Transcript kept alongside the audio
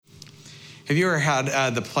Have you ever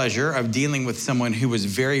had the pleasure of dealing with someone who was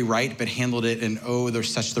very right but handled it in,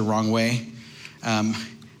 there's such the wrong way?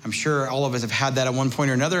 I'm sure all of us have had that at one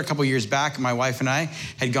point or another. A couple years back, my wife and I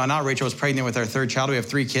had gone out. Rachel was pregnant with our third child. We have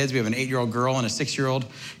 3 kids. We have an 8-year-old girl and a 6-year-old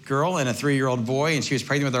girl and a 3-year-old boy, and she was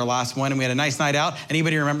pregnant with our last one, and we had a nice night out.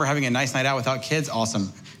 Anybody remember having a nice night out without kids?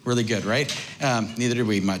 Awesome. Really good, right? Neither did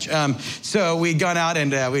we much. So we'd gone out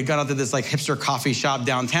to this like hipster coffee shop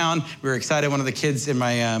downtown. We were excited. One of the kids in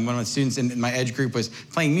my, one of the students in my Edge group was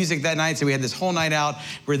playing music that night. So we had this whole night out.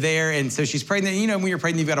 We're there. And so she's pregnant. You know, when you're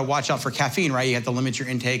pregnant, you've got to watch out for caffeine, right? You have to limit your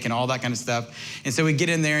intake and all that kind of stuff. And so we get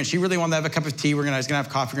in there and she really wanted to have a cup of tea. I was gonna have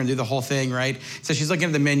coffee. We're gonna do the whole thing, right? So she's looking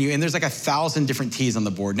at the menu and there's like 1,000 different teas on the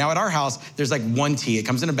board. Now at our house, there's like one tea. It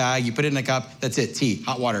comes in a bag. You put it in a cup. That's it. Tea,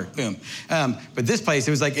 hot water, boom. But this place,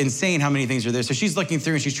 it was like insane how many things are there. So she's looking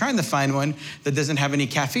through and she's trying to find one that doesn't have any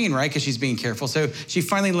caffeine, right? Because she's being careful. So she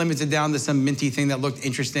finally limits it down to some minty thing that looked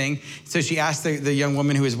interesting. So she asked the young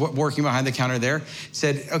woman who was working behind the counter there,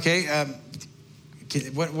 said, okay,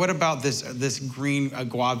 what about this green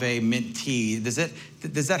guave mint tea? Does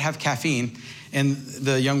that have caffeine? And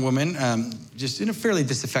the young woman, just in a fairly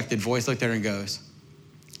disaffected voice, looked at her and goes,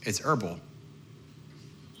 it's herbal.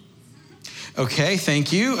 Okay,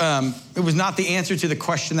 thank you. It was not the answer to the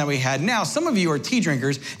question that we had. Now, some of you are tea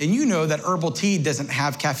drinkers, and you know that herbal tea doesn't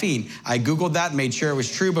have caffeine. I Googled that, made sure it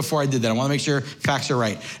was true before I did that. I want to make sure facts are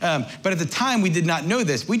right. But at the time, we did not know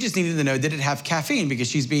this. We just needed to know, did it have caffeine? Because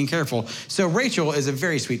she's being careful. So Rachel is a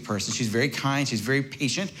very sweet person. She's very kind. She's very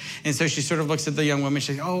patient. And so she sort of looks at the young woman.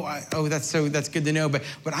 She's like, that's good to know. But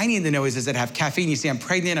what I need to know is, does it have caffeine? You see, I'm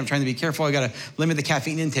pregnant. I'm trying to be careful. I got to limit the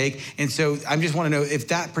caffeine intake. And so I just want to know if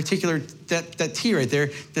that particular, that tea right there,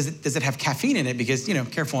 does it have caffeine in it? Because,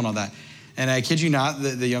 careful and all that. And I kid you not,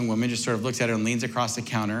 the young woman just sort of looks at her and leans across the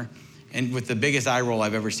counter, and with the biggest eye roll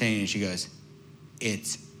I've ever seen, and she goes,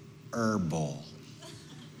 it's herbal.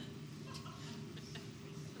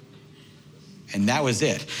 And that was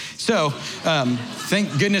it. So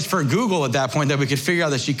thank goodness for Google at that point that we could figure out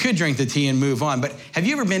that she could drink the tea and move on. But have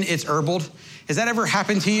you ever been it's herbaled? Has that ever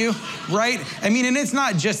happened to you, right? I mean, and it's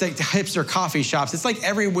not just like hipster coffee shops. It's like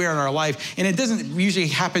everywhere in our life. And it doesn't usually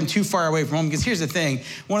happen too far away from home, because here's the thing.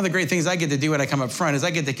 One of the great things I get to do when I come up front is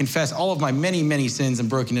I get to confess all of my many, many sins and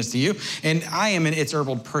brokenness to you. And I am an it's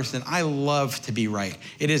herbaled person. I love to be right.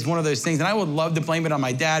 It is one of those things. And I would love to blame it on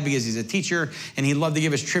my dad because he's a teacher and he'd love to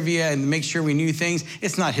give us trivia and make sure we knew things.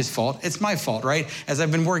 It's not his fault. It's my fault, right? As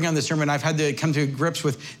I've been working on this sermon, I've had to come to grips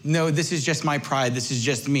with, no, this is just my pride. This is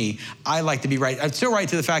just me. I like to be right. I'm so right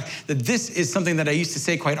to the fact that this is something that I used to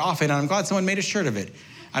say quite often, and I'm glad someone made a shirt of it.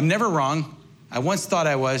 I'm never wrong. I once thought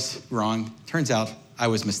I was wrong. Turns out I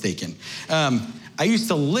was mistaken. I used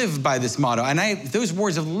to live by this motto, and those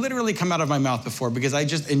words have literally come out of my mouth before because I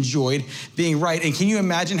just enjoyed being right. And can you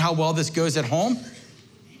imagine how well this goes at home?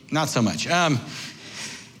 Not so much.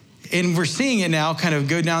 And we're seeing it now kind of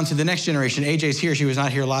go down to the next generation. AJ's here. She was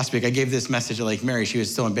not here last week. I gave this message at Lake Mary. She was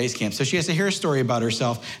still in base camp. So she has to hear a story about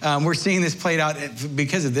herself. We're seeing this played out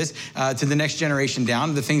because of this to the next generation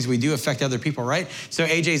down. The things we do affect other people, right? So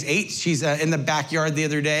AJ's 8. She's in the backyard the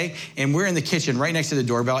other day, and we're in the kitchen right next to the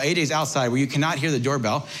doorbell. AJ's outside where you cannot hear the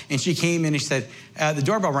doorbell. And she came in and she said, the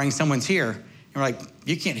doorbell rang, someone's here. And we're like,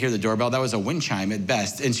 you can't hear the doorbell. That was a wind chime at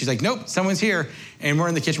best. And she's like, nope, someone's here. And we're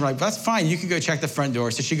in the kitchen. We're like, that's fine. You can go check the front door.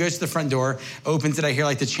 So she goes to the front door, opens it. I hear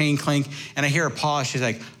like the chain clink, and I hear her pause. She's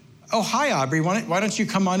like, oh, hi, Aubrey. Why don't you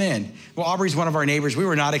come on in? Well, Aubrey's one of our neighbors. We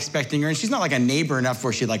were not expecting her, and she's not like a neighbor enough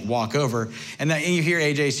where she'd like walk over. And you hear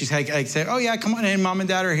AJ, she's like say, oh yeah, come on in. Mom and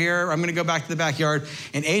Dad are here. I'm gonna go back to the backyard.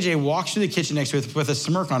 And AJ walks through the kitchen next to her with a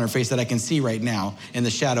smirk on her face that I can see right now in the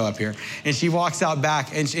shadow up here. And she walks out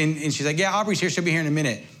back, and she's like, yeah, Aubrey's here. She'll be here in a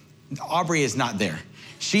minute. Aubrey is not there.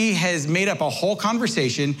 She has made up a whole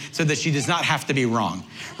conversation so that she does not have to be wrong,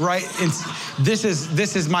 right? This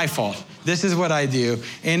is my fault. This is what I do,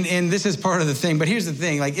 and this is part of the thing. But here's the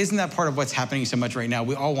thing, like, isn't that part of what's happening so much right now?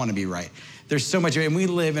 We all want to be right. There's so much, and we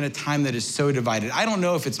live in a time that is so divided. I don't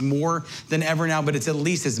know if it's more than ever now, but it's at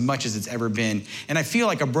least as much as it's ever been. And I feel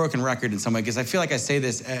like a broken record in some way, because I feel like I say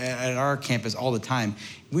this at our campus all the time.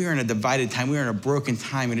 We are in a divided time. We are in a broken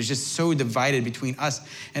time. And it's just so divided between us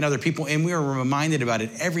and other people. And we are reminded about it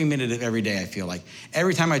every minute of every day, I feel like.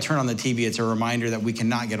 Every time I turn on the TV, it's a reminder that we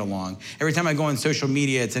cannot get along. Every time I go on social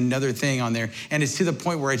media, it's another thing on there. And it's to the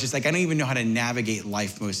point where it's just like, I don't even know how to navigate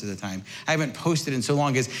life most of the time. I haven't posted in so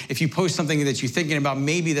long, because if you post something something that you're thinking about,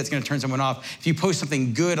 maybe that's gonna turn someone off. If you post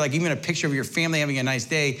something good, like even a picture of your family having a nice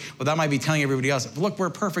day, well, that might be telling everybody else, look, we're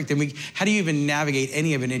perfect. And how do you even navigate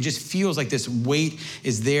any of it? And it just feels like this weight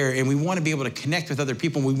is there. And we wanna be able to connect with other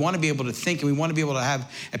people. And we wanna be able to think, and we wanna be able to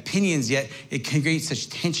have opinions, yet it creates such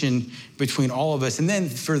tension between all of us. And then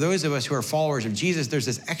for those of us who are followers of Jesus, there's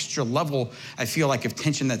this extra level, I feel like, of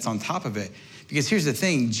tension that's on top of it. Because here's the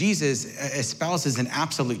thing, Jesus espouses an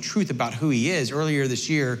absolute truth about who he is. Earlier this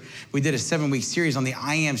year, we did a 7-week series on the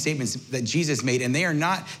I am statements that Jesus made, and they are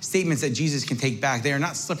not statements that Jesus can take back. They are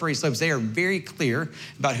not slippery slopes. They are very clear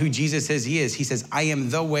about who Jesus says he is. He says, I am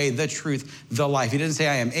the way, the truth, the life. He doesn't say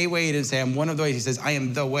I am a way. He doesn't say I'm one of the ways. He says I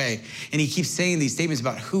am the way. And he keeps saying these statements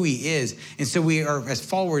about who he is. And so we are, as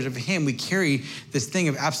followers of him, we carry this thing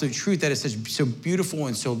of absolute truth that is so beautiful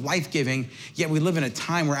and so life-giving, yet we live in a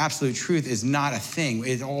time where absolute truth is not a thing.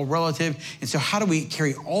 It's all relative. And so how do we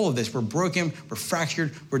carry all of this? We're broken, we're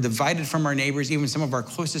fractured, we're divided from our neighbors, even some of our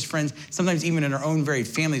closest friends, sometimes even in our own very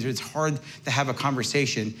families. It's hard to have a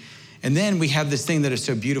conversation. And then we have this thing that is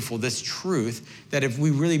so beautiful, this truth that if we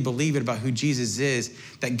really believe it about who Jesus is,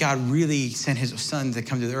 that God really sent his son to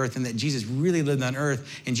come to the earth, and that Jesus really lived on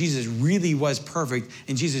earth, and Jesus really was perfect,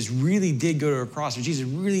 and Jesus really did go to a cross, and Jesus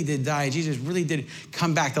really did die, and Jesus really did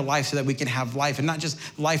come back to life so that we can have life, and not just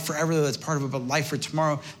life forever, though that's part of it, but life for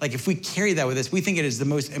tomorrow. Like if we carry that with us, we think it is the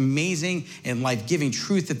most amazing and life-giving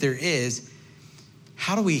truth that there is.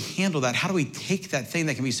 How do we handle that? How do we take that thing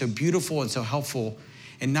that can be so beautiful and so helpful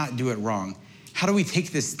and not do it wrong? How do we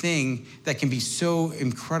take this thing that can be so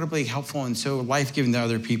incredibly helpful and so life-giving to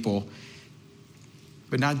other people,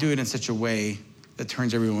 but not do it in such a way that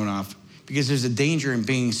turns everyone off? Because there's a danger in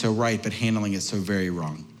being so right, but handling it so very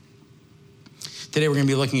wrong. Today we're gonna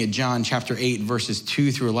be looking at John chapter 8, verses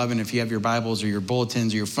 2 through 11. If you have your Bibles or your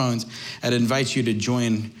bulletins or your phones, I'd invite you to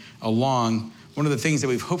join along. One of the things that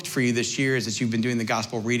we've hoped for you this year is that you've been doing the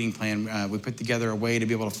gospel reading plan. We put together a way to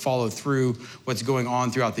be able to follow through what's going on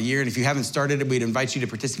throughout the year. And if you haven't started it, we'd invite you to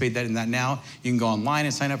participate in that now. You can go online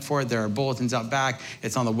and sign up for it. There are bulletins out back.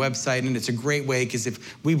 It's on the website. And it's a great way because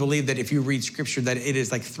if we believe that if you read scripture, that it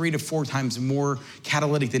is like 3 to 4 times more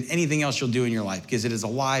catalytic than anything else you'll do in your life, because it is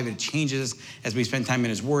alive. It changes as we spend time in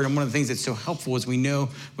his word. And one of the things that's so helpful is we know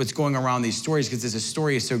what's going around these stories, because this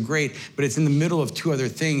story is so great, but it's in the middle of 2 other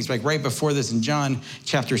things. Like right before this in John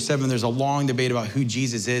chapter 7, there's a long debate about who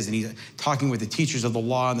Jesus is, and he's talking with the teachers of the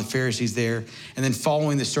law and the Pharisees there. And then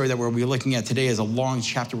following the story that we'll be looking at today is a long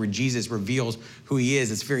chapter where Jesus reveals who he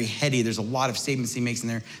is. It's very heady. There's a lot of statements he makes in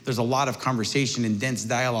there. There's a lot of conversation and dense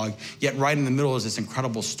dialogue, yet right in the middle is this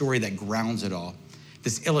incredible story that grounds it all.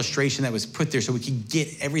 This illustration that was put there so we could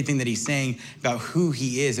get everything that he's saying about who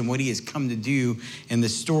he is and what he has come to do. And the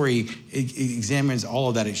story examines all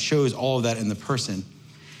of that. It shows all of that in the person.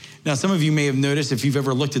 Now, some of you may have noticed, if you've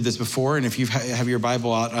ever looked at this before, and if you have your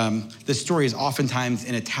Bible out, this story is oftentimes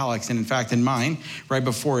in italics. And in fact, in mine, right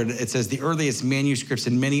before it, it says, the earliest manuscripts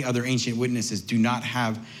and many other ancient witnesses do not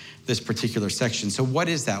have this particular section. So what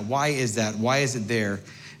is that? Why is that? Why is it there?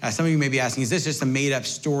 Some of you may be asking, is this just a made-up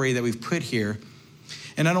story that we've put here?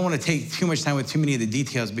 And I don't want to take too much time with too many of the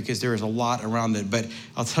details because there is a lot around it. But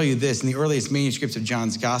I'll tell you this, in the earliest manuscripts of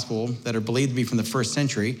John's gospel that are believed to be from the 1st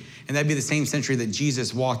century, and that'd be the same century that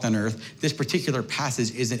Jesus walked on earth, this particular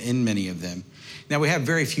passage isn't in many of them. Now, we have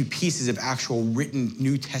very few pieces of actual written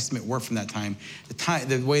New Testament work from that time.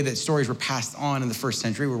 The way that stories were passed on in the 1st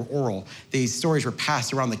century were oral. These stories were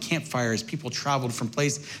passed around the campfire as people traveled from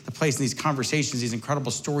place to place, and these conversations, these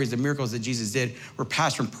incredible stories, the miracles that Jesus did were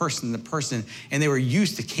passed from person to person, and they were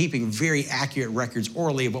used to keeping very accurate records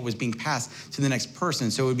orally of what was being passed to the next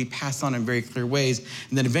person. So it would be passed on in very clear ways,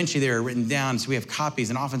 and then eventually they were written down. So we have copies,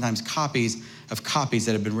 and oftentimes copies of copies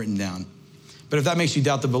that have been written down. But if that makes you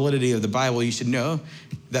doubt the validity of the Bible, you should know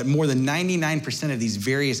that more than 99% of these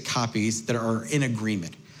various copies that are in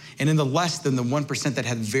agreement. And in the less than the 1% that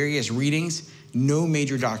have various readings, no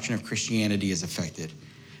major doctrine of Christianity is affected.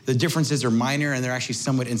 The differences are minor, and they're actually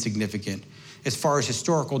somewhat insignificant. As far as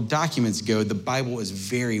historical documents go, the Bible is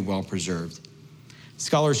very well preserved.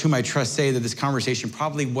 Scholars whom I trust say that this conversation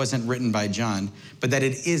probably wasn't written by John, but that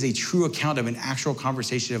it is a true account of an actual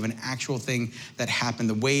conversation, of an actual thing that happened.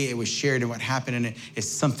 The way it was shared and what happened in it is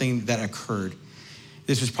something that occurred.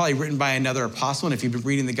 This was probably written by another apostle, and if you've been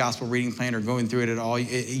reading the gospel reading plan or going through it at all,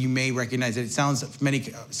 you may recognize it. It sounds,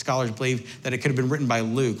 many scholars believe that it could have been written by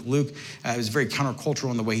Luke. Luke was very countercultural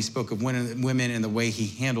in the way he spoke of women and the way he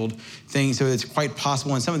handled things, so it's quite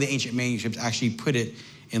possible, and some of the ancient manuscripts actually put it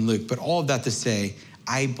in Luke. But all of that to say,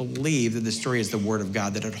 I believe that the story is the word of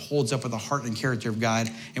God, that it holds up with the heart and character of God,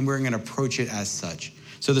 and we're going to approach it as such.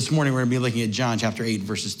 So this morning, we're going to be looking at John chapter 8,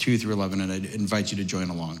 verses 2 through 11, and I invite you to join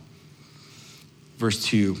along. Verse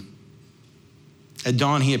 2. At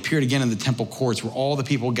dawn, he appeared again in the temple courts where all the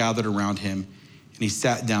people gathered around him, and he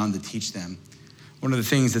sat down to teach them. One of the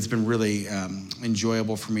things that's been really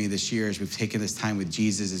enjoyable for me this year as we've taken this time with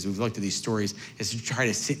Jesus, as we've looked at these stories, is to try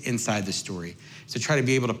to sit inside the story. To try to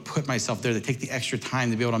be able to put myself there, to take the extra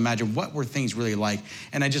time to be able to imagine what were things really like.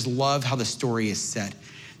 And I just love how the story is set.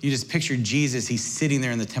 You just picture Jesus, he's sitting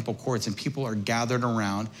there in the temple courts and people are gathered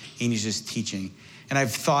around and he's just teaching. And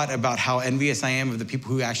I've thought about how envious I am of the people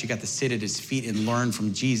who actually got to sit at his feet and learn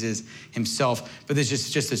from Jesus himself. But there's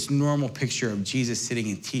just this normal picture of Jesus sitting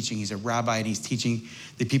and teaching. He's a rabbi and he's teaching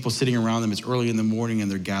the people sitting around him. It's early in the morning and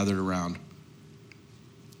they're gathered around.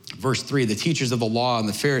 Verse 3, the teachers of the law and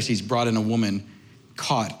the Pharisees brought in a woman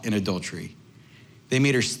caught in adultery. They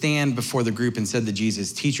made her stand before the group and said to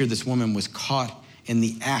Jesus, "Teacher, this woman was caught in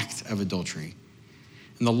the act of adultery.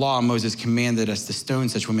 In the law, Moses commanded us to stone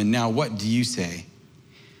such women. Now, what do you say?"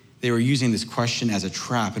 They were using this question as a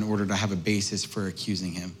trap in order to have a basis for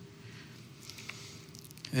accusing him.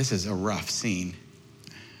 This is a rough scene.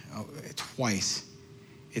 Twice,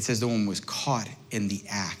 it says the woman was caught in the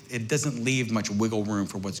act. It doesn't leave much wiggle room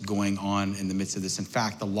for what's going on in the midst of this. In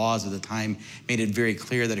fact, the laws of the time made it very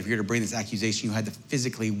clear that if you were to bring this accusation, you had to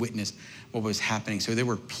physically witness what was happening. So there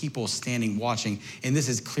were people standing watching, and this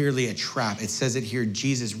is clearly a trap. It says it here,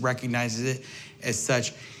 Jesus recognizes it as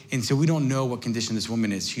such. And so we don't know what condition this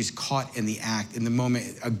woman is. She's caught in the act. In the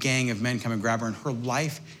moment, a gang of men come and grab her, and her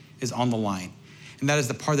life is on the line. And that is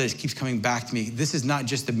the part that just keeps coming back to me. This is not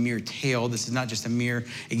just a mere tale. This is not just a mere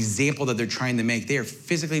example that they're trying to make. They are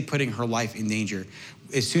physically putting her life in danger.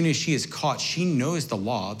 As soon as she is caught, she knows the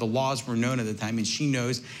law. The laws were known at the time, and she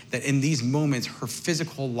knows that in these moments, her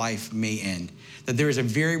physical life may end. That there is a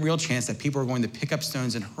very real chance that people are going to pick up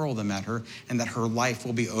stones and hurl them at her, and that her life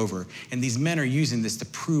will be over. And these men are using this to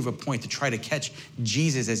prove a point, to try to catch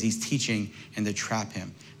Jesus as he's teaching and to trap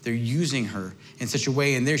him. They're using her in such a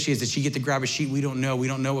way, and there she is. Did she get to grab a sheet? We don't know. We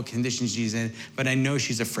don't know what condition she's in, but I know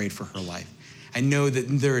she's afraid for her life. I know that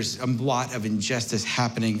there's a lot of injustice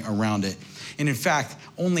happening around it. And in fact,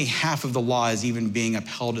 only half of the law is even being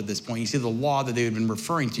upheld at this point. You see, the law that they had been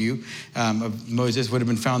referring to of Moses would have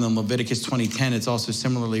been found in Leviticus 20:10. It's also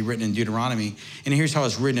similarly written in Deuteronomy. And here's how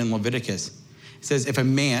it's written in Leviticus. It says, if a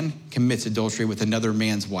man commits adultery with another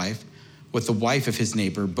man's wife, with the wife of his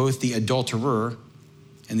neighbor, both the adulterer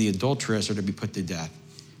and the adulteress are to be put to death.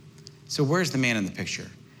 So where's the man in the picture?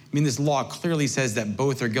 I mean, this law clearly says that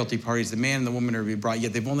both are guilty parties. The man and the woman are to be brought,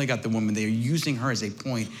 yet they've only got the woman. They are using her as a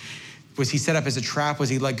point. Was he set up as a trap? Was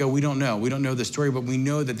he let go? We don't know. We don't know the story, but we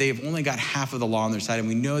know that they have only got half of the law on their side, and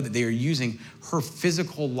we know that they are using her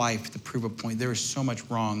physical life to prove a point. There is so much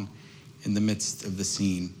wrong in the midst of the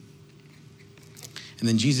scene. And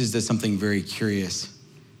then Jesus does something very curious.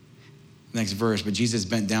 Next verse, but Jesus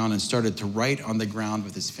bent down and started to write on the ground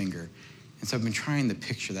with his finger. And so I've been trying to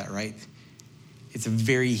picture that, right? It's a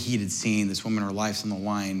very heated scene. This woman, her life's on the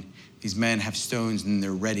line. These men have stones and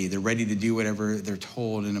they're ready. They're ready to do whatever they're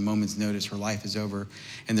told in a moment's notice. Her life is over.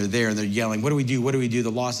 And they're there and they're yelling, what do we do? What do we do? The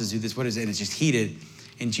law says do this. What is it? And it's just heated.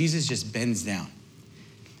 And Jesus just bends down.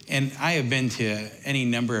 And I have been to any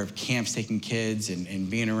number of camps taking kids and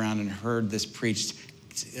being around and heard this preached.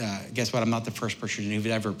 Guess what? I'm not the first person who've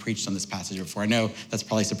ever preached on this passage before. I know that's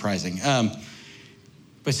probably surprising.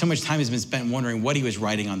 But so much time has been spent wondering what he was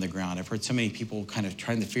writing on the ground. I've heard so many people kind of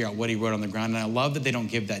trying to figure out what he wrote on the ground. And I love that they don't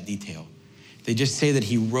give that detail. They just say that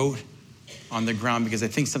he wrote on the ground because I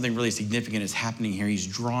think something really significant is happening here. He's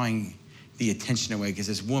drawing the attention away because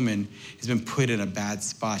this woman has been put in a bad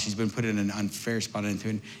spot. She's been put in an unfair spot, into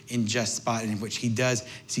an unjust spot. And what he does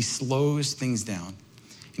is he slows things down.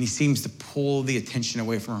 And he seems to pull the attention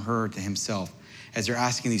away from her to himself. As they're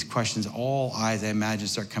asking these questions, all eyes, I imagine,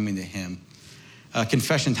 start coming to him.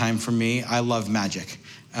 Confession time for me, I love magic.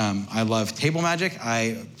 I love table magic.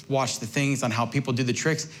 I watch the things on how people do the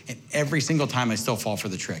tricks, and every single time I still fall for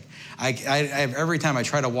the trick. Every time I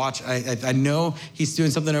try to watch, I know he's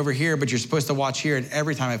doing something over here, but you're supposed to watch here, and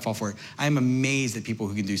every time I fall for it. I'm amazed at people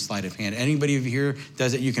who can do sleight of hand. Anybody over here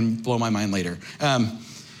does it, you can blow my mind later.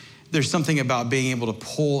 There's something about being able to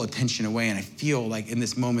pull attention away, and I feel like in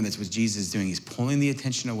this moment that's what Jesus is doing. He's pulling the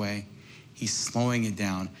attention away. He's slowing it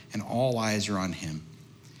down, and all eyes are on him.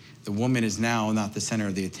 The woman is now not the center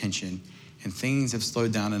of the attention, and things have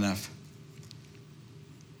slowed down enough.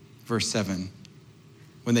 Verse 7,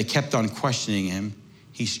 when they kept on questioning him,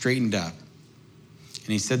 he straightened up, and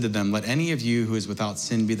he said to them, let any of you who is without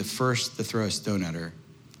sin be the first to throw a stone at her.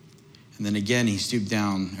 And then again, he stooped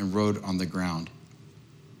down and wrote on the ground.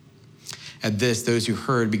 At this, those who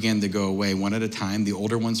heard began to go away, one at a time, the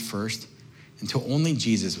older ones first, until only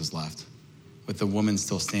Jesus was left, with the woman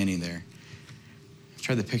still standing there.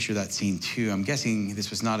 Try to picture that scene too. I'm guessing this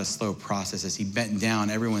was not a slow process. As he bent down,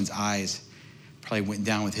 everyone's eyes probably went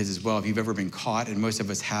down with his as well. If you've ever been caught, and most of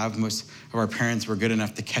us have, most of our parents were good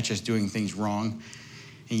enough to catch us doing things wrong.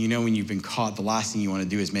 And you know when you've been caught, the last thing you want to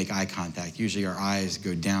do is make eye contact. Usually our eyes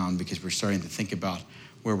go down because we're starting to think about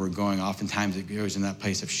where we're going. Oftentimes it goes in that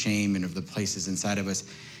place of shame and of the places inside of us.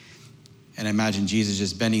 And I imagine Jesus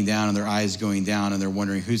just bending down and their eyes going down and they're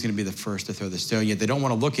wondering who's going to be the first to throw the stone. Yet they don't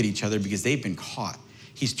want to look at each other because they've been caught.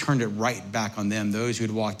 He's turned it right back on them. Those who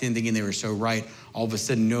had walked in thinking they were so right, all of a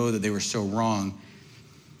sudden know that they were so wrong.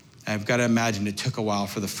 I've got to imagine it took a while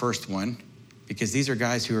for the first one because these are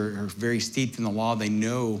guys who are very steeped in the law. They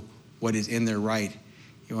know what is in their right.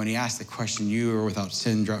 When he asked the question, you are without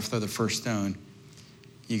sin, throw the first stone.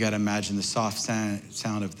 You got to imagine the soft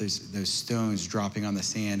sound of those stones dropping on the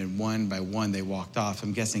sand, and one by one they walked off.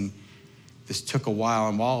 I'm guessing this took a while,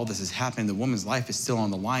 and while all this is happening, the woman's life is still on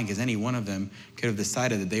the line because any one of them could have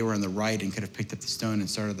decided that they were in the right and could have picked up the stone and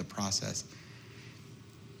started the process.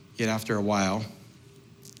 Yet after a while,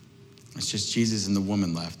 it's just Jesus and the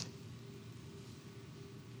woman left.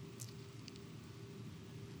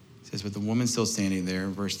 It says, with the woman still standing there,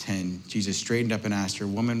 verse 10, Jesus straightened up and asked her,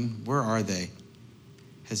 woman, where are they?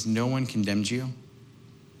 Has no one condemned you?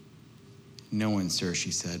 No one, sir,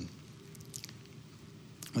 she said.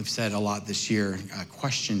 We've said a lot this year,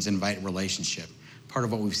 questions invite relationship. Part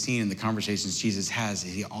of what we've seen in the conversations Jesus has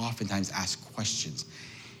is he oftentimes asks questions.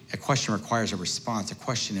 A question requires a response. A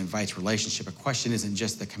question invites relationship. A question isn't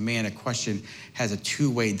just a command. A question has a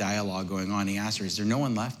two-way dialogue going on. He asks her, is there no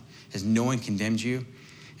one left? Has no one condemned you?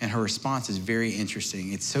 And her response is very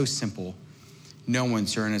interesting. It's so simple. No one,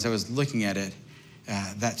 sir. And as I was looking at it,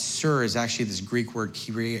 that sir is actually this Greek word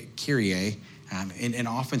kyrie, and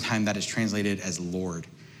oftentimes that is translated as Lord.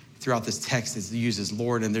 Throughout this text, it's used as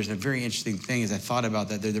Lord, and there's a very interesting thing as I thought about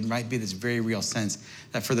that, there might be this very real sense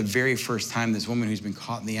that for the very first time, this woman who's been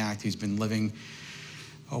caught in the act, who's been living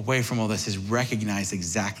away from all this, has recognized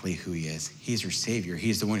exactly who he is. He's her savior.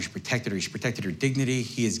 He is the one who's protected her. He's protected her dignity.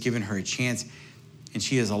 He has given her a chance, and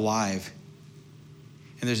she is alive.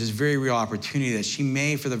 And there's this very real opportunity that she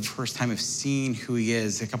may, for the first time, have seen who he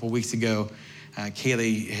is. A couple weeks ago,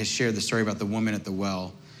 Kaylee has shared the story about the woman at the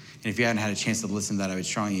well. And if you haven't had a chance to listen to that, I would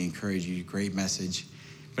strongly encourage you. Great message.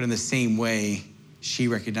 But in the same way, she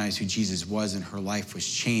recognized who Jesus was and her life was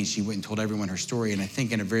changed. She went and told everyone her story. And I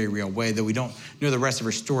think in a very real way, though we don't know the rest of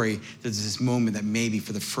her story, there's this moment that maybe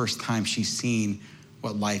for the first time she's seen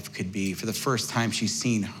what life could be. For the first time she's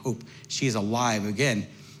seen hope. She is alive. Again,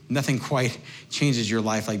 nothing quite changes your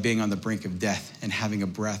life like being on the brink of death and having a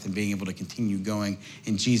breath and being able to continue going.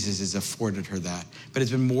 And Jesus has afforded her that. But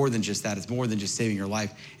it's been more than just that. It's more than just saving her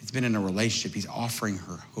life. It's been in a relationship. He's offering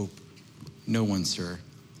her hope. No one, sir.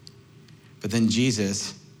 But then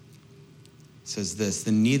Jesus says this,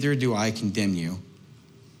 then neither do I condemn you.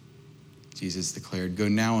 Jesus declared, go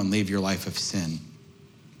now and leave your life of sin.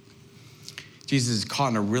 Jesus is caught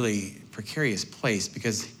in a really precarious place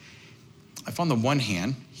because if on the one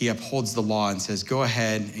hand, he upholds the law and says, go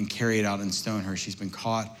ahead and carry it out and stone her. She's been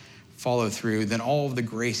caught, follow through. Then all of the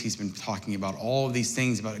grace he's been talking about, all of these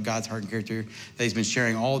things about God's heart and character that he's been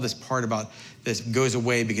sharing, all of this part about this goes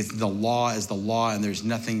away because the law is the law and there's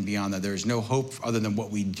nothing beyond that. There's no hope other than what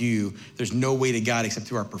we do. There's no way to God except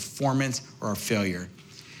through our performance or our failure.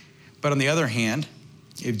 But on the other hand,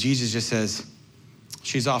 if Jesus just says,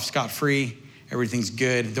 she's off scot-free, everything's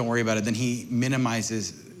good, don't worry about it, then he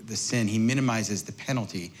minimizes the sin. He minimizes the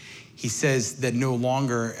penalty. He says that no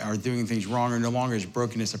longer are doing things wrong or no longer is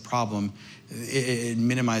brokenness a problem. It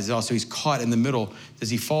minimizes it all. So he's caught in the middle. Does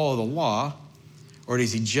he follow the law or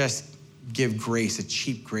does he just give grace, a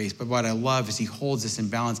cheap grace? But what I love is he holds this in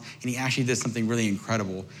balance and he actually does something really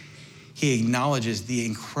incredible. He acknowledges the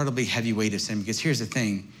incredibly heavy weight of sin because here's the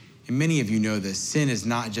thing. And many of you know this, sin is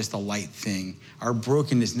not just a light thing. Our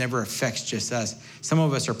brokenness never affects just us. Some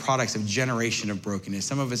of us are products of generation of brokenness.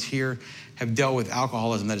 Some of us here have dealt with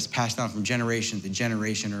alcoholism that is passed down from generation to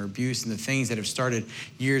generation, or abuse and the things that have started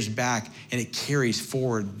years back, and it carries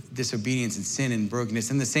forward disobedience and sin and brokenness.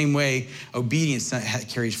 In the same way, obedience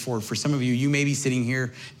carries forward. For some of you, you may be sitting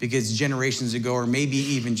here because generations ago, or maybe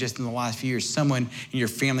even just in the last few years, someone in your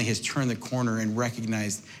family has turned the corner and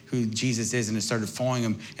recognized who Jesus is and has started following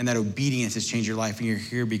him, and that obedience has changed your life, and you're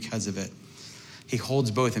here because of it. He holds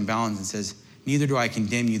both in balance and says, neither do I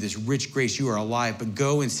condemn you, this rich grace, you are alive, but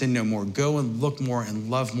go and sin no more. Go and look more and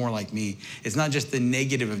love more like me. It's not just the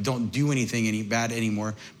negative of don't do anything any bad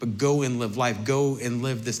anymore, but go and live life. Go and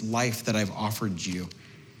live this life that I've offered you.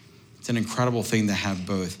 It's an incredible thing to have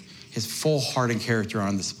both. His full heart and character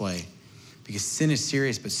on display, because sin is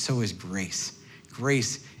serious, but so is grace.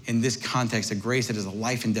 Grace in this context, a grace that is a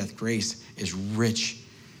life and death grace, is rich.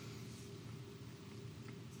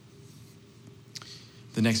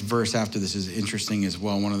 The next verse after this is interesting as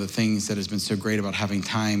well. One of the things that has been so great about having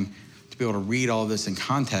time to be able to read all of this in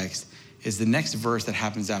context is the next verse that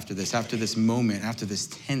happens after this moment, after this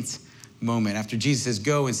tense moment. After Jesus says,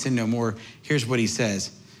 go and sin no more, here's what he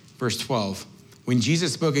says. Verse 12, when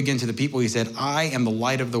Jesus spoke again to the people, he said, I am the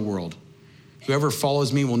light of the world. Whoever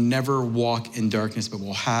follows me will never walk in darkness, but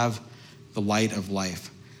will have the light of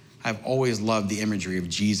life. I've always loved the imagery of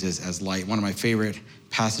Jesus as light. One of my favorite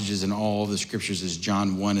passages in all of the scriptures is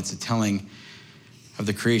John 1. It's a telling of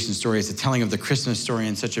the creation story. It's a telling of the Christmas story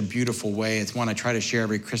in such a beautiful way. It's one I try to share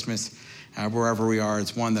every Christmas wherever we are.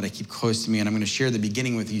 It's one that I keep close to me, and I'm going to share the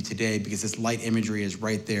beginning with you today because this light imagery is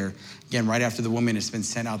right there. Again, right after the woman has been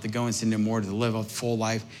sent out to go and sin no more, to live a full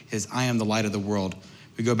life, is I am the light of the world.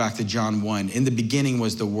 We go back to John 1. In the beginning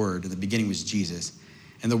was the Word, and the beginning was Jesus.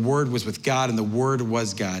 And the Word was with God, and the Word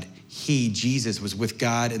was God. He, Jesus, was with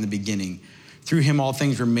God in the beginning. Through him all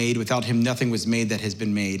things were made. Without him nothing was made that has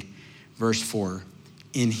been made. Verse 4,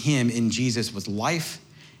 in him, in Jesus, was life,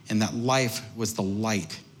 and that life was the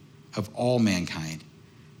light of all mankind.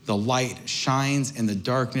 The light shines in the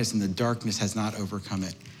darkness, and the darkness has not overcome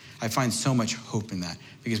it. I find so much hope in that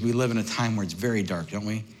because we live in a time where it's very dark, don't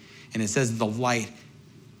we? And it says the light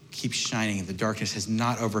keeps shining, and the darkness has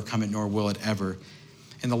not overcome it, nor will it ever.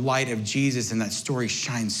 And the light of Jesus in that story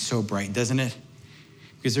shines so bright, doesn't it?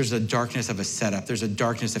 Because there's a darkness of a setup. There's a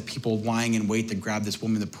darkness of people lying in wait to grab this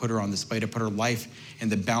woman, to put her on display, to put her life in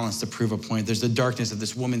the balance to prove a point. There's the darkness of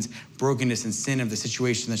this woman's brokenness and sin of the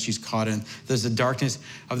situation that she's caught in. There's the darkness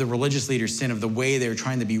of the religious leader's sin of the way they're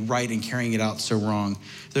trying to be right and carrying it out so wrong.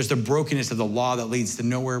 There's the brokenness of the law that leads to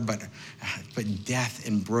nowhere but death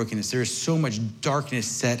and brokenness. There is so much darkness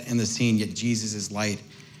set in the scene, yet Jesus' light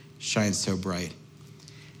shines so bright.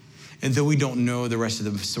 And though we don't know the rest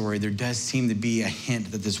of the story, there does seem to be a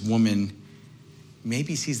hint that this woman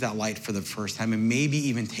maybe sees that light for the first time and maybe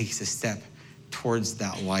even takes a step towards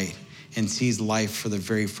that light and sees life for the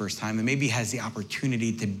very first time and maybe has the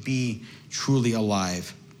opportunity to be truly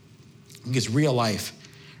alive. Because real life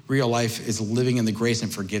is living in the grace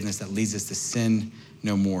and forgiveness that leads us to sin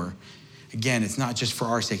no more. Again, it's not just for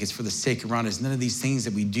our sake, it's for the sake around us. None of these things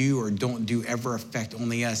that we do or don't do ever affect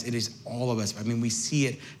only us. It is all of us. I mean, we see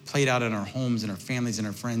it played out in our homes and our families and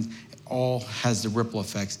our friends. It all has the ripple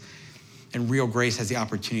effects. And real grace has the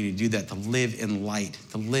opportunity to do that, to live in light,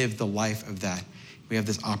 to live the life of that. We have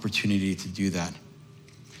this opportunity to do that.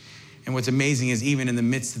 And what's amazing is even in the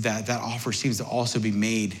midst of that, that offer seems to also be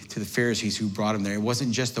made to the Pharisees who brought him there. It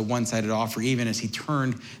wasn't just a one-sided offer. Even as he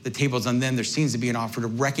turned the tables on them, there seems to be an offer to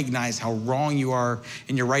recognize how wrong you are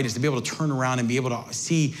and your right is to be able to turn around and be able to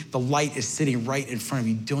see the light is sitting right in front of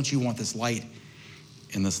you. Don't you want this light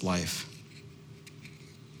in this life?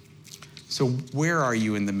 So where are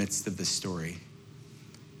you in the midst of this story?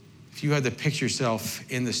 If you had to picture yourself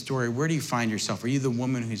in the story, where do you find yourself? Are you the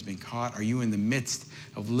woman who's been caught? Are you in the midst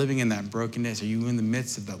of living in that brokenness? Are you in the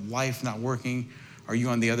midst of that life not working? Are you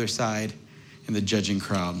on the other side in the judging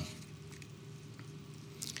crowd?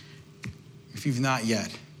 If you've not yet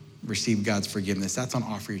received God's forgiveness, that's on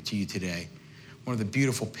offer to you today. One of the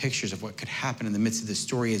beautiful pictures of what could happen in the midst of this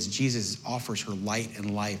story is Jesus offers her light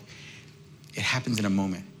and life. It happens in a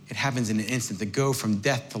moment. It happens in an instant. To go from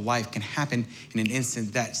death to life can happen in an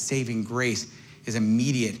instant. That saving grace is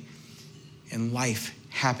immediate, and life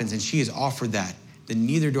happens. And she has offered that. Then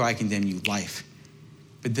neither do I condemn you, life.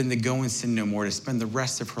 But then to go and sin no more, to spend the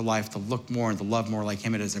rest of her life to look more and to love more like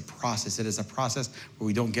him. It is a process. It is a process where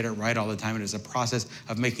we don't get it right all the time. It is a process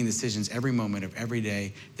of making decisions every moment of every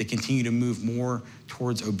day that continue to move more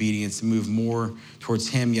towards obedience, to move more towards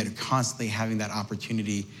him, yet constantly having that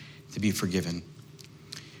opportunity to be forgiven.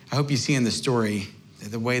 I hope you see in the story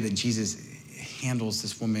the way that Jesus handles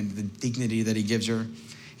this woman, the dignity that he gives her.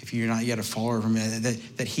 If you're not yet a follower of him,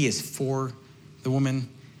 that he is for the woman,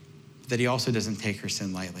 that he also doesn't take her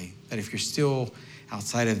sin lightly. That if you're still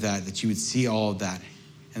outside of that, that you would see all of that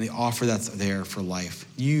and the offer that's there for life.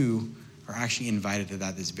 You are actually invited to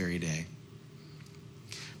that this very day.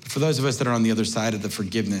 But for those of us that are on the other side of the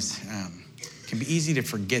forgiveness, it can be easy to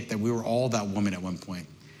forget that we were all that woman at one point.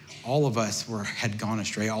 All of us had gone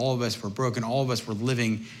astray. All of us were broken. All of us were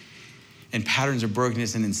living in patterns of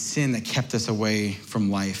brokenness and in sin that kept us away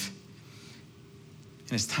from life.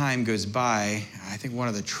 And as time goes by, I think one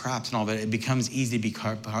of the traps and all that, it becomes easy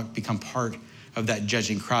to become part of that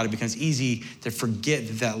judging crowd. It becomes easy to forget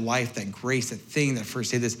that life, that grace, that thing that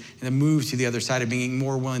first did this, and then move to the other side of being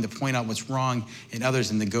more willing to point out what's wrong in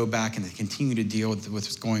others and to go back and to continue to deal with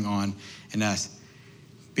what's going on in us.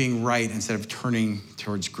 being right instead of turning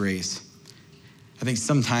towards grace. I think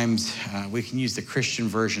sometimes we can use the Christian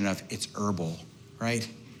version of it's herbal, right?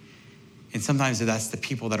 And sometimes that's the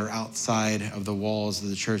people that are outside of the walls of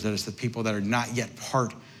the church. That is the people that are not yet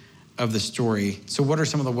part of the story. So what are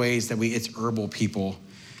some of the ways that it's herbal people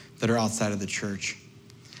that are outside of the church?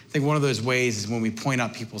 I think one of those ways is when we point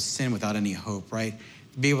out people's sin without any hope, right?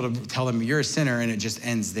 Be able to tell them you're a sinner and it just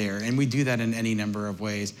ends there. And we do that in any number of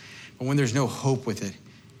ways. But when there's no hope with it,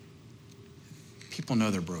 people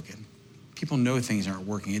know they're broken. People know things aren't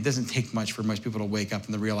working. It doesn't take much for most people to wake up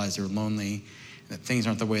and to realize they're lonely, that things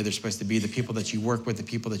aren't the way they're supposed to be. The people that you work with, the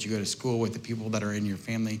people that you go to school with, the people that are in your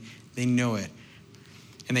family, they know it.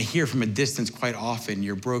 And they hear from a distance quite often,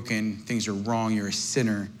 you're broken, things are wrong, you're a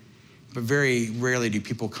sinner. But very rarely do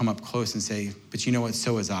people come up close and say, but you know what,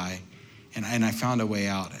 so was I. And I found a way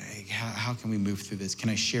out. How can we move through this? Can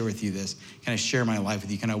I share with you this? Can I share my life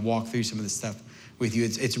with you? Can I walk through some of this stuff with you?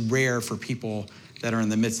 It's rare for people that are in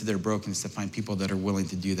the midst of their brokenness to find people that are willing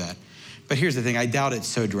to do that. But here's the thing, I doubt it's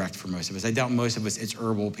so direct for most of us. I doubt most of us, it's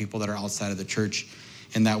herbal people that are outside of the church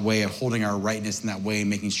in that way of holding our rightness in that way and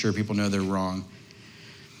making sure people know they're wrong.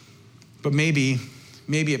 But maybe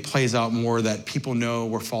it plays out more that people know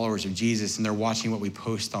we're followers of Jesus and they're watching what we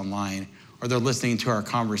post online, or they're listening to our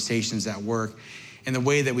conversations at work. And the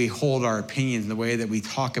way that we hold our opinions, the way that we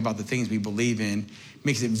talk about the things we believe in,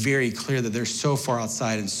 makes it very clear that they're so far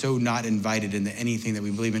outside and so not invited into anything that we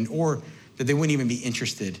believe in, or that they wouldn't even be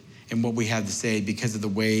interested in what we have to say because of the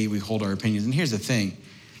way we hold our opinions. And here's the thing,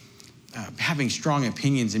 having strong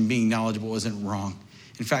opinions and being knowledgeable isn't wrong.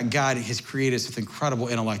 In fact, God has created us with incredible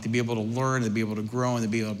intellect to be able to learn, to be able to grow, and to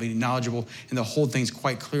be able to be knowledgeable and to hold things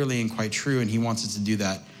quite clearly and quite true, and he wants us to do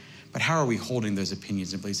that. But how are we holding those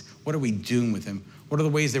opinions in place? What are we doing with them? What are the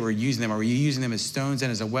ways that we're using them? Are we using them as stones and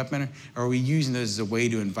as a weapon? Or are we using those as a way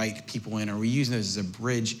to invite people in? Are we using those as a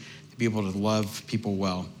bridge to be able to love people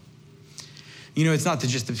well? You know, it's not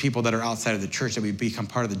just the people that are outside of the church that we become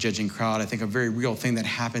part of the judging crowd. I think a very real thing that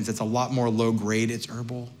happens, it's a lot more low grade, it's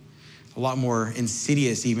herbal, a lot more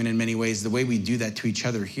insidious even in many ways, the way we do that to each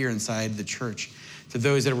other here inside the church. To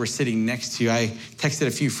those that we're sitting next to, I texted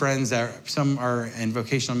a few friends that some are in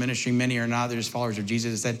vocational ministry, many are not, they're just followers of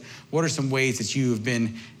Jesus, and said, what are some ways that you have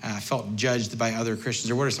been felt judged by other Christians,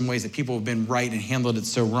 or what are some ways that people have been right and handled it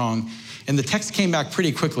so wrong? And the text came back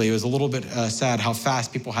pretty quickly. It was a little bit sad how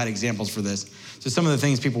fast people had examples for this. So some of the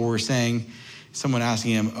things people were saying, someone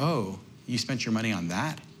asking him, oh, you spent your money on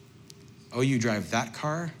that? Oh, you drive that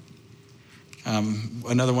car?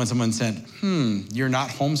 Another one, someone said, you're not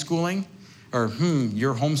homeschooling? Or,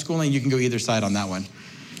 you're homeschooling? You can go either side on that one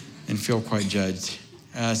and feel quite judged.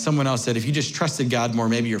 Someone else said, if you just trusted God more,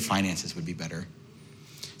 maybe your finances would be better.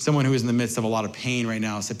 Someone who is in the midst of a lot of pain right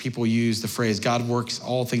now said people use the phrase, God works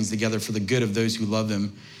all things together for the good of those who love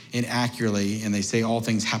him, inaccurately, and they say all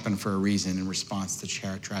things happen for a reason in response to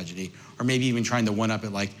tragedy. Or maybe even trying to one-up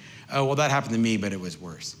it like, oh, well, that happened to me, but it was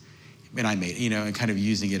worse. And I made it, and kind of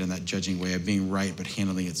using it in that judging way of being right, but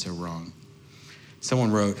handling it so wrong.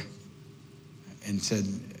 Someone wrote and said,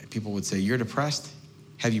 people would say, you're depressed?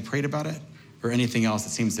 Have you prayed about it? Or anything else that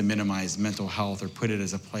seems to minimize mental health or put it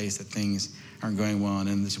as a place that things aren't going well. And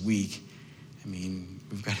in this week,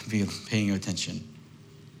 we've got to be paying attention.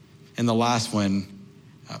 And the last one,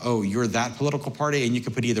 oh, you're that political party, and you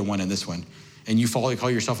could put either one in this one. And you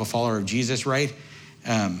call yourself a follower of Jesus, right?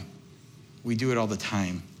 We do it all the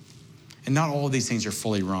time. And not all of these things are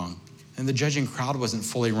fully wrong. And the judging crowd wasn't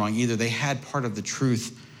fully wrong either. They had part of the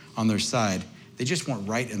truth on their side. They just weren't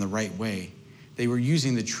right in the right way. They were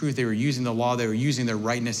using the truth. They were using the law. They were using their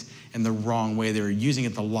rightness in the wrong way. They were using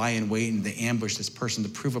it to lie in wait and to ambush this person to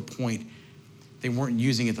prove a point. They weren't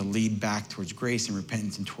using it to lead back towards grace and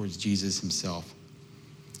repentance and towards Jesus himself.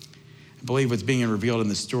 I believe what's being revealed in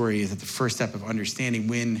the story is that the first step of understanding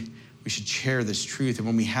when we should share this truth, and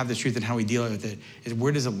when we have this truth and how we deal with it, is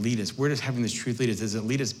where does it lead us? Where does having this truth lead us? Does it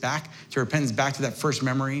lead us back to repentance, back to that first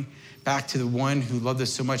memory, back to the one who loved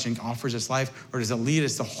us so much and offers us life? Or does it lead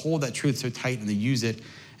us to hold that truth so tight and to use it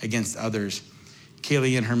against others?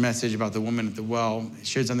 Kaylee, in her message about the woman at the well,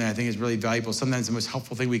 shared something I think is really valuable. Sometimes the most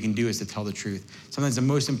helpful thing we can do is to tell the truth. Sometimes the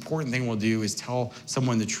most important thing we'll do is tell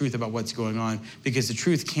someone the truth about what's going on, because the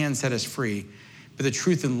truth can set us free. But the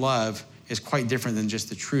truth in love is quite different than just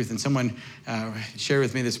the truth. And someone shared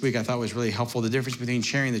with me this week, I thought was really helpful, the difference between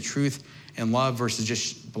sharing the truth and love versus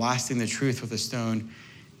just blasting the truth with a stone,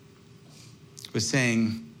 was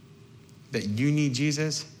saying that you need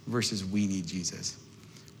Jesus versus we need Jesus.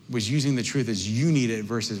 Was using the truth as you need it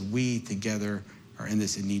versus we together are in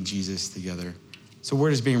this and need Jesus together. So where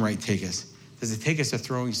does being right take us? Does it take us to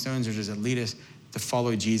throwing stones, or does it lead us to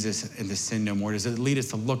follow Jesus and to sin no more? Does it lead us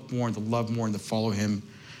to look more and to love more and to follow him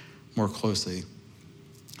more closely?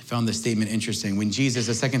 I found this statement interesting. When Jesus,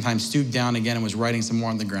 a second time, stooped down again and was writing some more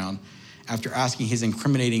on the ground, after asking his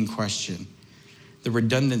incriminating question, the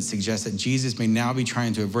redundant suggests that Jesus may now be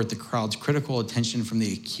trying to avert the crowd's critical attention from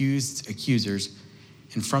the accusers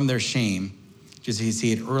and from their shame, just as he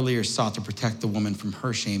had earlier sought to protect the woman from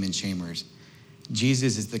her shame and shamers.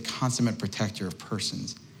 Jesus is the consummate protector of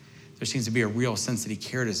persons. There seems to be a real sense that he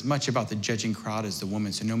cared as much about the judging crowd as the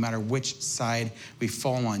woman. So no matter which side we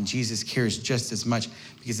fall on, Jesus cares just as much,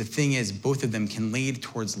 because the thing is, both of them can lead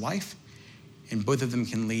towards life and both of them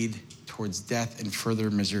can lead towards death and further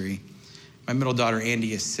misery. My middle daughter,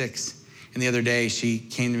 Andy, is 6. And the other day she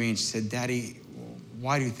came to me and she said, Daddy,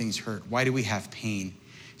 why do things hurt? Why do we have pain?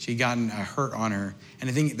 She'd gotten a hurt on her. And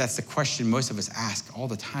I think that's the question most of us ask all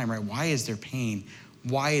the time, right? Why is there pain?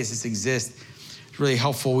 Why does this exist? It's really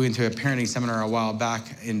helpful. We went to a parenting seminar a while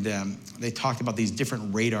back, and they talked about these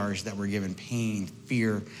different radars that we're given: pain,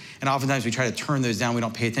 fear. And oftentimes we try to turn those down. We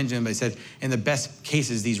don't pay attention to them. But they said, in the best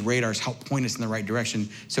cases, these radars help point us in the right direction.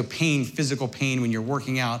 So pain, physical pain, when you're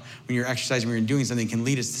working out, when you're exercising, when you're doing something, can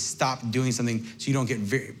lead us to stop doing something so you don't get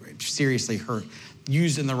very seriously hurt.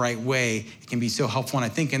 Used in the right way, it can be so helpful. And I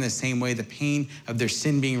think in the same way, the pain of their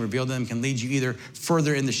sin being revealed to them can lead you either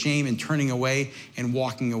further in the shame and turning away and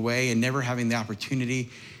walking away and never having the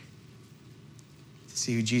opportunity to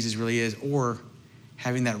see who Jesus really is, or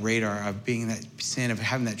having that radar of being that sin, of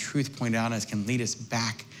having that truth pointed out on us, can lead us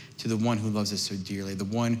back to the one who loves us so dearly, the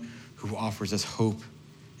one who offers us hope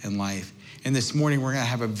and life. And this morning, we're going to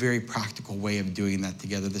have a very practical way of doing that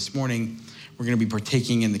together. This morning, we're going to be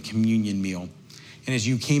partaking in the communion meal. And as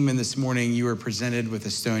you came in this morning, you were presented with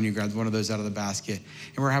a stone. You grabbed one of those out of the basket.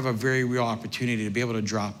 And we're going to have a very real opportunity to be able to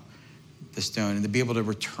drop the stone and to be able to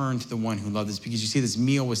return to the one who loved us. Because you see, this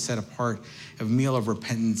meal was set apart, a meal of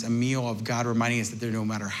repentance, a meal of God reminding us that no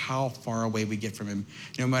matter how far away we get from him,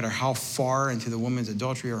 no matter how far into the woman's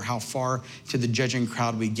adultery or how far to the judging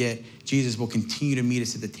crowd we get, Jesus will continue to meet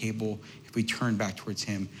us at the table if we turn back towards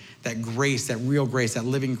him. That grace, that real grace, that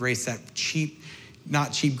living grace, that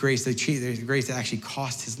not cheap grace, the grace that actually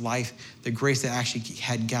cost his life, the grace that actually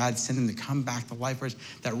had God send him to come back to life for us,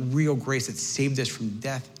 that real grace that saved us from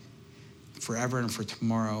death forever and for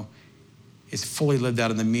tomorrow, is fully lived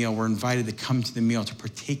out in the meal. We're invited to come to the meal, to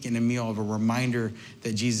partake in a meal of a reminder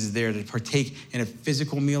that Jesus is there, to partake in a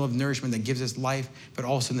physical meal of nourishment that gives us life, but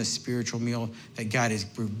also in the spiritual meal that God is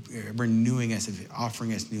renewing us,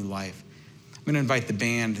 offering us new life. I'm going to invite the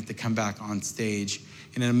band to come back on stage.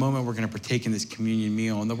 And in a moment, we're going to partake in this communion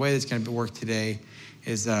meal. And the way that's going to work today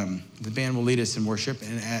is the band will lead us in worship.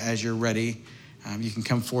 And as you're ready, you can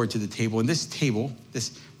come forward to the table. And this table,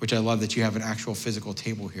 which I love that you have an actual physical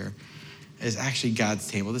table here, is actually God's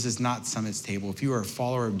table. This is not Summit's table. If you are a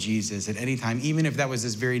follower of Jesus at any time, even if that was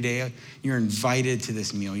this very day, you're invited to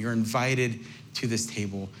this meal. You're invited to this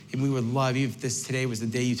table. And we would love you if this today was the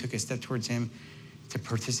day you took a step towards him, to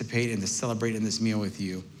participate and to celebrate in this meal with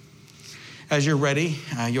you. As you're ready,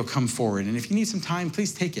 you'll come forward. And if you need some time,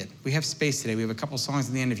 please take it. We have space today. We have a couple songs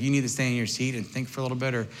at the end. If you need to stay in your seat and think for a little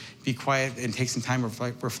bit or be quiet and take some time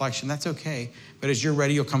reflection, that's okay. But as you're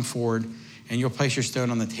ready, you'll come forward and you'll place your stone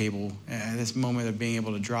on the table at this moment of being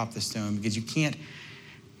able to drop the stone, because you can't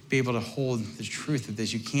be able to hold the truth of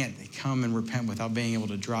this. You can't come and repent without being able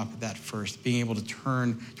to drop that first, being able to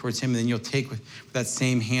turn towards him. And then you'll take with that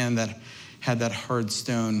same hand that had that hard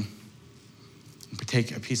stone, and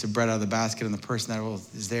take a piece of bread out of the basket, and the person that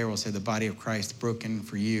is there will say, the body of Christ broken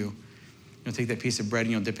for you. You'll take that piece of bread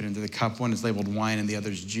and you'll dip it into the cup. One is labeled wine and the other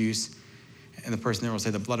is juice. And the person there will say,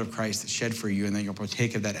 the blood of Christ shed for you. And then you'll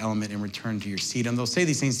partake of that element and return to your seat. And they'll say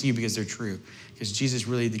these things to you because they're true. Because Jesus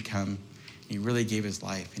really did come, and he really gave his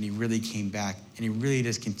life, and he really came back, and he really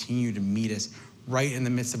does continue to meet us right in the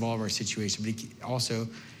midst of all of our situations. But he also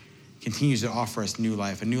continues to offer us new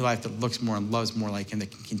life, a new life that looks more and loves more like him, that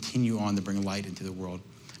can continue on to bring light into the world.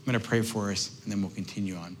 I'm going to pray for us, and then we'll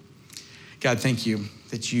continue on. God, thank you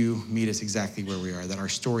that you meet us exactly where we are, that our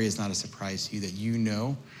story is not a surprise to you, that you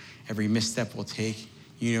know every misstep we'll take,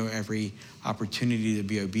 you know every opportunity to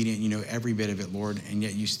be obedient, you know every bit of it, Lord, and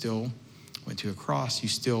yet you still went to a cross, you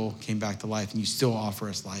still came back to life, and you still offer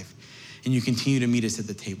us life. And you continue to meet us at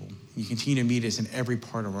the table. You continue to meet us in every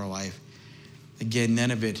part of our life. Again, none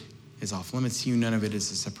of it is off limits to you. None of it is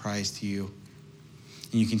a surprise to you.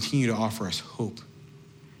 And you continue to offer us hope.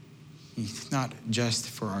 It's not just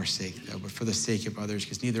for our sake, though, but for the sake of others,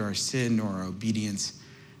 because neither our sin nor our obedience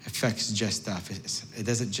affects just stuff. It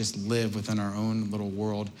doesn't just live within our own little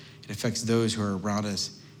world. It affects those who are around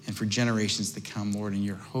us and for generations to come, Lord. And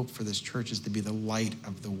your hope for this church is to be the light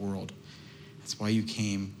of the world. That's why you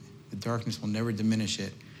came. The darkness will never diminish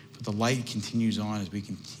it, but the light continues on as we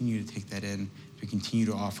continue to take that in, as we continue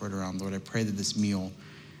to offer it around. Lord, I pray that this meal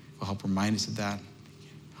will help remind us of that,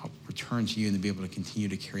 help return to you, and to be able to continue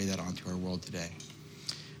to carry that onto our world today.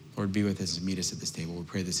 Lord, be with us and meet us at this table. We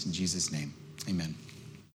pray this in Jesus' name. Amen.